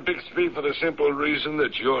happen, Mr. Bixby, for the simple reason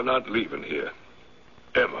that you're not leaving here.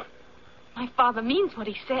 Emma. My father means what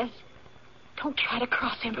he says. Don't try to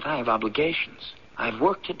cross him. But I have obligations. I have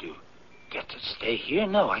work to do. Get to stay here?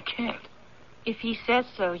 No, I can't. If he says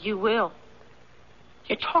so, you will.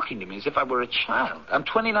 You're talking to me as if I were a child. I'm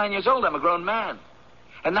 29 years old. I'm a grown man.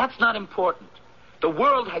 And that's not important. The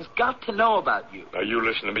world has got to know about you. Now, you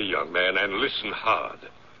listen to me, young man, and listen hard.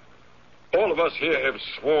 All of us here have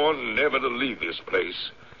sworn never to leave this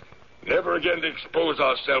place. Never again to expose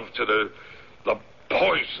ourselves to the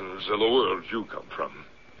poisons of the world you come from.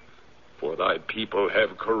 For thy people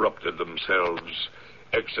have corrupted themselves.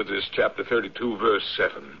 Exodus chapter 32, verse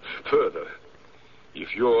 7. Further,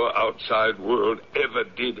 if your outside world ever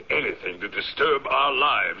did anything to disturb our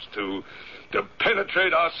lives, to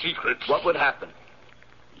penetrate our secrets... What would happen?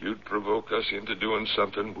 You'd provoke us into doing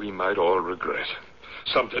something we might all regret.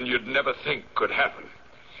 Something you'd never think could happen.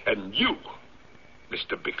 And you,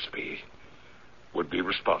 Mr. Bixby, would be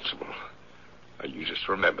responsible. You just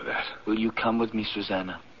remember that. Will you come with me,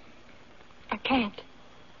 Susanna? I can't.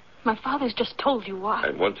 My father's just told you why.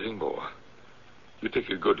 And one thing more. You take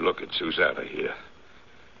a good look at Susanna here.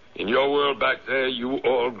 In your world back there, you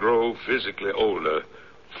all grow physically older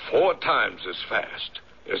 4 times as fast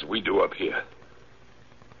as we do up here.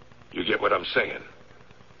 You get what I'm saying?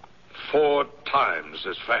 4 times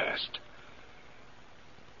as fast.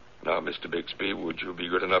 Now, Mr. Bixby, would you be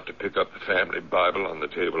good enough to pick up the family Bible on the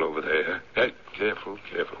table over there? Hey, careful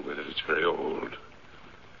with it. It's very old.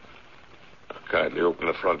 Now, kindly open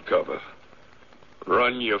the front cover.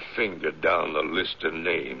 Run your finger down the list of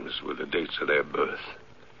names with the dates of their birth.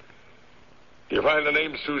 You find the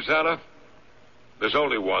name Susanna? There's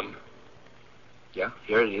only one. Yeah,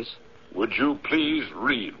 here it is. Would you please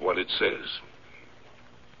read what it says?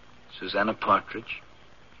 Susanna Partridge,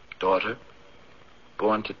 daughter,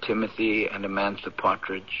 born to Timothy and Amantha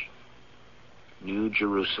Partridge, New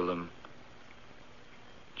Jerusalem,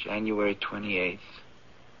 January 28th,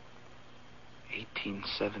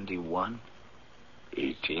 1871.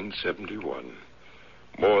 1871.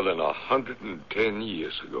 More than 110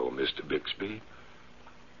 years ago, Mr. Bixby.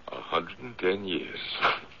 110 years.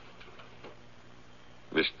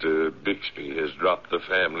 Mr. Bixby has dropped the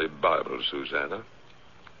family Bible, Susanna.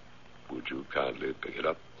 Would you kindly pick it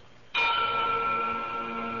up?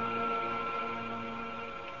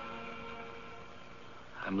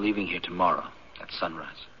 I'm leaving here tomorrow at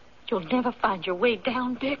sunrise. You'll never find your way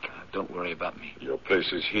down, Dick. Don't worry about me. Your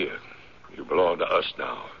place is here. You belong to us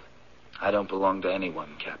now. I don't belong to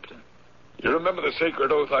anyone, Captain. You remember the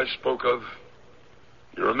sacred oath I spoke of?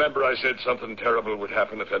 You remember I said something terrible would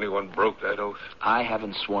happen if anyone broke that oath? I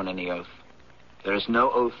haven't sworn any oath. There is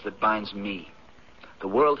no oath that binds me. The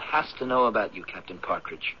world has to know about you, Captain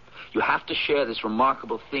Partridge. You have to share this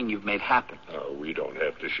remarkable thing you've made happen. We don't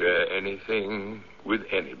have to share anything with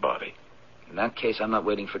anybody. In that case, I'm not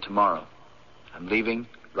waiting for tomorrow. I'm leaving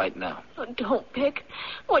right now. Oh, don't, Dick.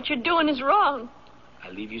 What you're doing is wrong. I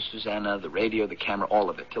leave you, Susanna, the radio, the camera, all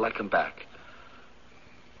of it, till I come back.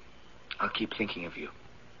 I'll keep thinking of you.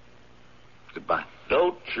 Goodbye.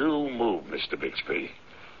 Don't you move, Mr. Bixby.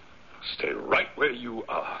 Stay right where you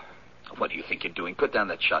are. What do you think you're doing? Put down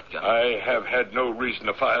that shotgun. I have had no reason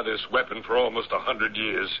to fire this weapon for almost 100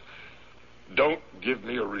 years. Don't give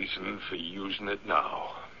me a reason for using it now.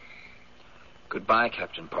 Goodbye,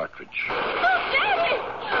 Captain Partridge.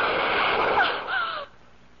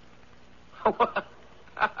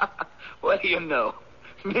 What do you know?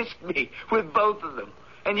 Missed me with both of them.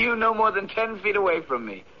 And you no more than 10 feet away from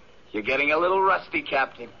me. You're getting a little rusty,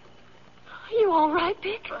 Captain. Are you all right,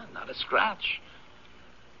 Dick? Not a scratch.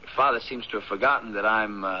 Your father seems to have forgotten that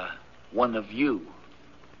I'm one of you.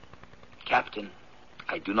 Captain,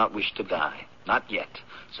 I do not wish to die. Not yet.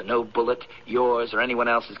 So no bullet, yours or anyone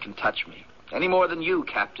else's, can touch me. Any more than you,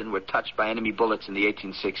 Captain, were touched by enemy bullets in the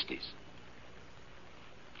 1860s.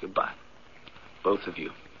 Goodbye. Both of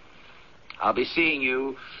you. I'll be seeing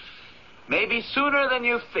you maybe sooner than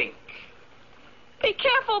you think. Be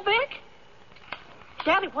careful, Dick.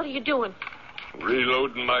 Daddy, what are you doing?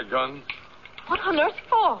 Reloading my gun. What on earth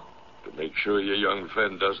for? To make sure your young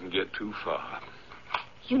friend doesn't get too far.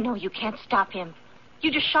 You know you can't stop him.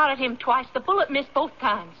 You just shot at him twice. The bullet missed both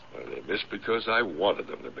times. Well, they missed because I wanted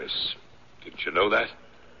them to miss. Didn't you know that?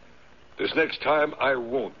 This next time, I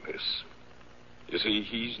won't miss. You see,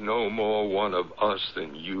 he's no more one of us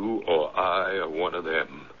than you or I or one of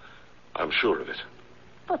them. I'm sure of it.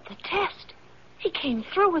 But the test, he came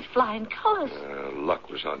through with flying colors. Luck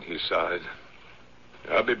was on his side.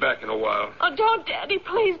 I'll be back in a while. Oh, don't, Daddy.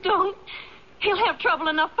 Please don't. He'll have trouble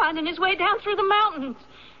enough finding his way down through the mountains.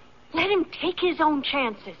 Let him take his own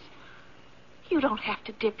chances. You don't have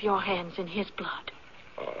to dip your hands in his blood.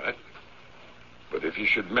 All right. But if you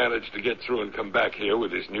should manage to get through and come back here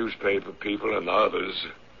with his newspaper people and the others,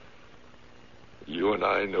 you and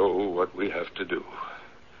I know what we have to do.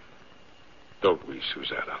 Don't we,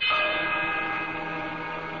 Susanna?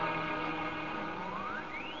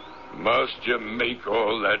 Must you make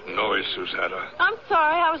all that noise, Susanna? I'm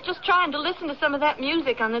sorry. I was just trying to listen to some of that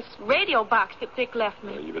music on this radio box that Dick left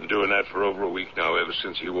me. You've been doing that for over a week now, ever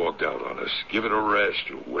since he walked out on us. Give it a rest.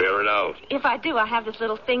 You'll wear it out. If I do, I have this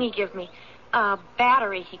little thing he gives me.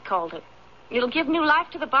 Battery, he called it. It'll give new life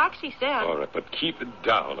to the box, he said. All right, but keep it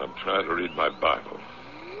down. I'm trying to read my Bible.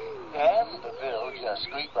 And the bill just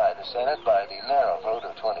squeaked by the Senate by the narrow vote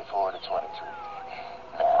of 24 to 23.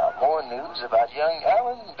 Now, more news about young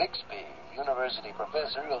Alan Bixby, university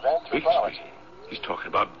professor of anthropology. He's talking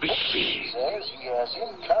about Bixby. He says he has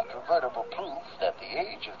incontrovertible proof that the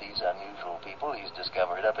age of these unusual people he's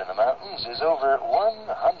discovered up in the mountains is over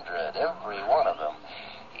 100, every one of them.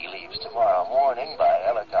 He leaves tomorrow. tomorrow morning by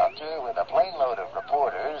helicopter with a plane load of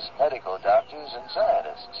reporters, medical doctors, and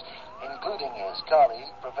scientists, including his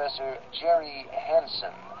colleague, Professor Jerry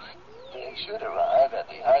Hansen. They should arrive at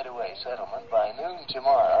the Hideaway Settlement by noon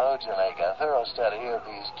tomorrow to make a thorough study of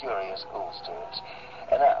these curious oldsters.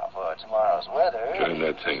 And now for tomorrow's weather. Turn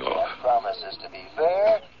that thing off. That promises to be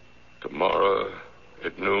fair. Tomorrow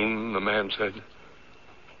at noon, the man said.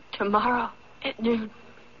 Tomorrow at noon.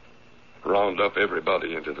 Round up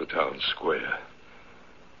everybody into the town square.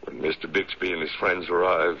 When Mr. Bixby and his friends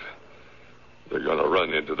arrive, they're going to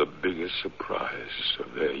run into the biggest surprise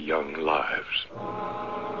of their young lives.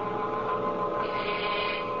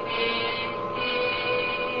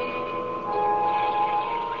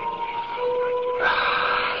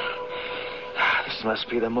 This must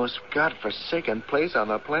be the most godforsaken place on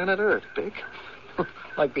the planet Earth, Dick.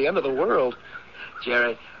 Like the end of the world.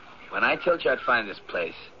 Jerry, when I told you I'd find this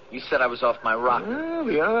place, you said I was off my rocker. Well,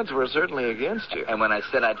 the odds were certainly against you. And when I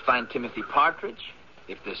said I'd find Timothy Partridge,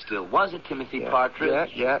 if there still was a Timothy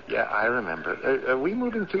Partridge... Yeah, I remember. Are we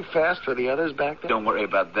moving too fast for the others back there? Don't worry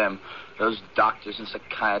about them. Those doctors and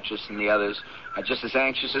psychiatrists and the others are just as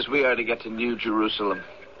anxious as we are to get to New Jerusalem.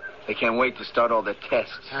 They can't wait to start all their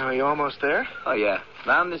tests. Are you almost there? Oh, yeah.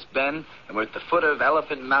 Round this bend, and we're at the foot of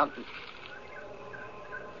Elephant Mountain.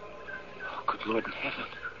 Oh, good Lord in heaven.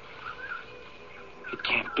 It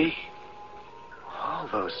can't be. All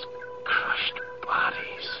those crushed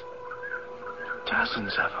bodies.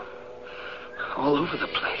 Dozens of them. All over the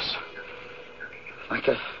place. Like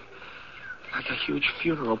a huge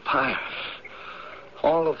funeral pyre.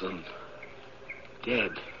 All of them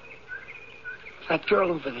dead. That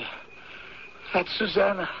girl over there. That's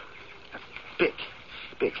Susanna. Bick.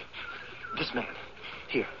 This man.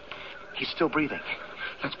 Here. He's still breathing.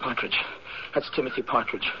 That's Partridge. That's Timothy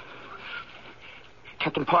Partridge.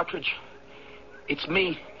 Captain Partridge. It's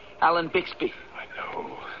me, Alan Bixby.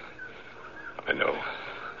 I know.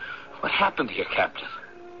 What happened here, Captain?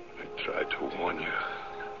 I tried to warn you.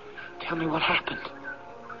 Tell me what happened.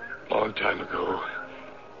 Long time ago,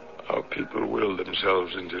 our people willed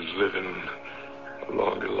themselves into living a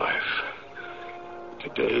longer life.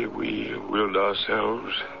 Today, we willed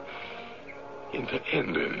ourselves into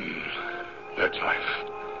ending that life.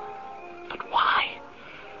 But why?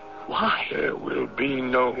 Why? There will be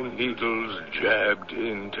no needles jabbed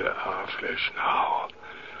into our flesh now.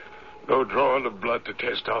 No drawing of blood to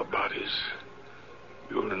test our bodies.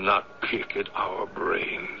 You'll not pick at our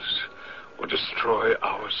brains or destroy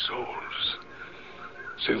our souls.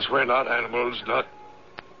 Since we're not animals, not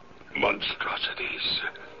monstrosities,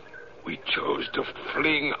 we chose to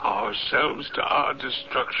fling ourselves to our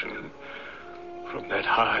destruction from that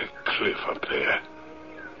high cliff up there.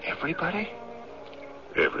 Everybody?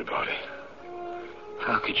 Everybody.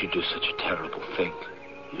 How could you do such a terrible thing?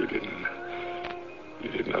 You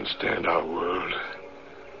didn't understand our world.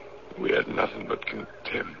 We had nothing but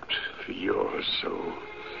contempt for yours, so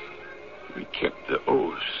we kept the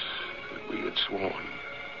oaths that we had sworn.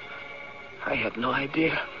 I had no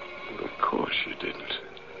idea. Well, of course you didn't.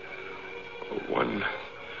 Oh,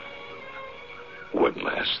 one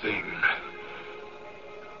last thing.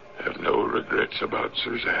 Have no regrets about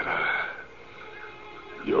Susanna.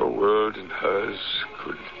 Your world and hers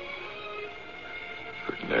could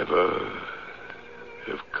never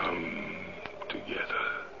have come together.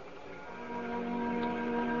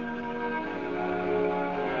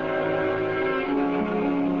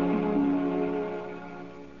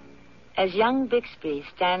 As young Bixby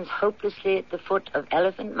stands hopelessly at the foot of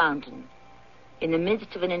Elephant Mountain, in the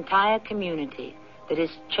midst of an entire community that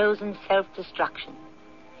has chosen self-destruction,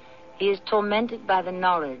 he is tormented by the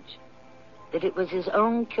knowledge that it was his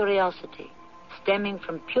own curiosity, stemming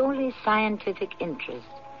from purely scientific interest,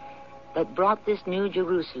 that brought this New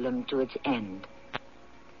Jerusalem to its end.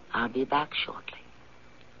 I'll be back shortly.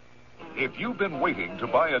 If you've been waiting to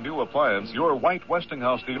buy a new appliance, your White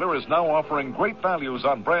Westinghouse dealer is now offering great values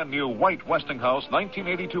on brand new White Westinghouse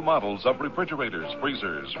 1982 models of refrigerators,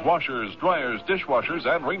 freezers, washers, dryers, dishwashers,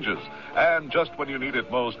 and ranges. And just when you need it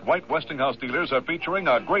most, White Westinghouse dealers are featuring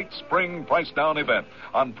a great spring price down event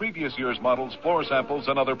on previous year's models, floor samples,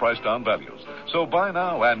 and other price down values. So buy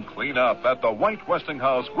now and clean up at the White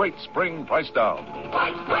Westinghouse Great Spring Price Down.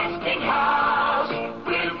 White Westinghouse,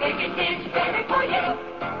 we'll make things better for you.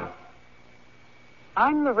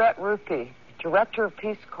 I'm Lorette Rupi, Director of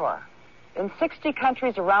Peace Corps. In 60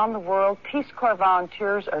 countries around the world, Peace Corps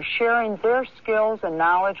volunteers are sharing their skills and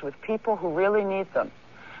knowledge with people who really need them.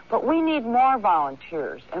 But we need more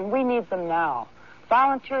volunteers, and we need them now.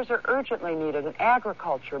 Volunteers are urgently needed in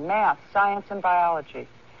agriculture, math, science, and biology.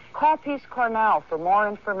 Call Peace Corps now for more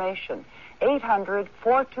information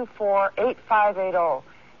 800-424-8580.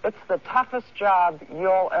 It's the toughest job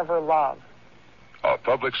you'll ever love. A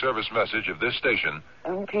public service message of this station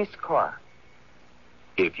And Peace Corps.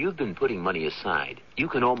 If you've been putting money aside, you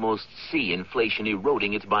can almost see inflation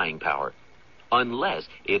eroding its buying power, unless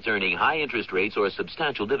it's earning high interest rates or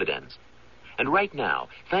substantial dividends. And right now,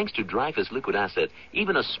 thanks to Dreyfus Liquid Assets,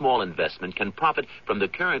 even a small investment can profit from the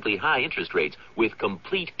currently high interest rates with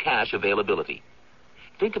complete cash availability.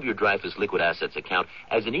 Think of your Dreyfus Liquid Assets account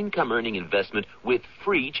as an income-earning investment with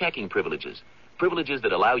free checking privileges. Privileges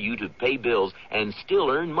that allow you to pay bills and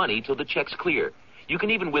still earn money till the checks clear. You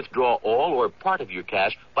can even withdraw all or part of your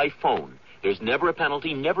cash by phone. There's never a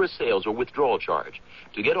penalty, never a sales or withdrawal charge.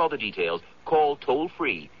 To get all the details, call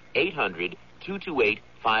toll-free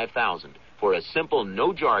 800-228-5000 for a simple,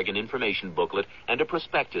 no-jargon information booklet and a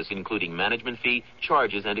prospectus including management fee,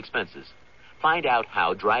 charges, and expenses. Find out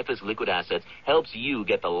how Dreyfus Liquid Assets helps you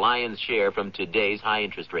get the lion's share from today's high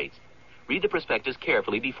interest rates. Read the prospectus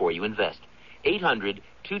carefully before you invest.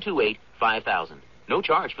 800-228-5000. No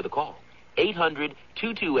charge for the call.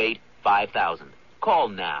 800-228-5000. Call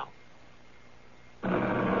now.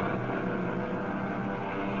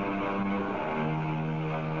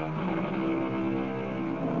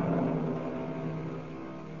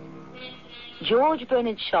 George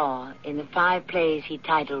Bernard Shaw, in the 5 plays he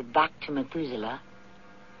titled Back to Methuselah,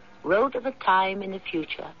 wrote of a time in the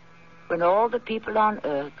future when all the people on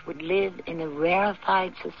earth would live in a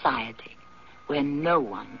rarefied society where no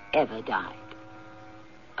one ever died.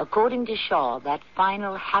 According to Shaw, that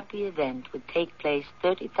final happy event would take place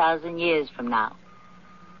 30,000 years from now.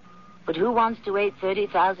 But who wants to wait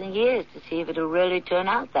 30,000 years to see if it'll really turn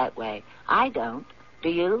out that way? I don't. Do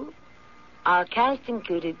you? Our cast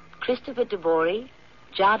included Christopher DeVore,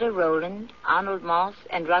 Jada Rowland, Arnold Moss,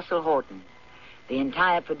 and Russell Horton. The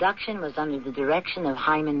entire production was under the direction of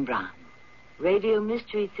Hyman Brown. Radio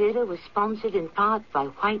Mystery Theater was sponsored in part by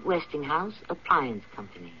White Westinghouse Appliance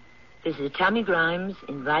Company. This is Tammy Grimes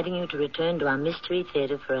inviting you to return to our Mystery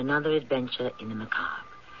Theater for another adventure in the macabre.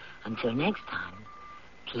 Until next time,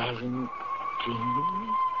 pleasant dreams.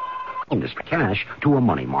 Mr. Cash to a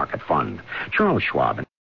money market fund. Charles Schwab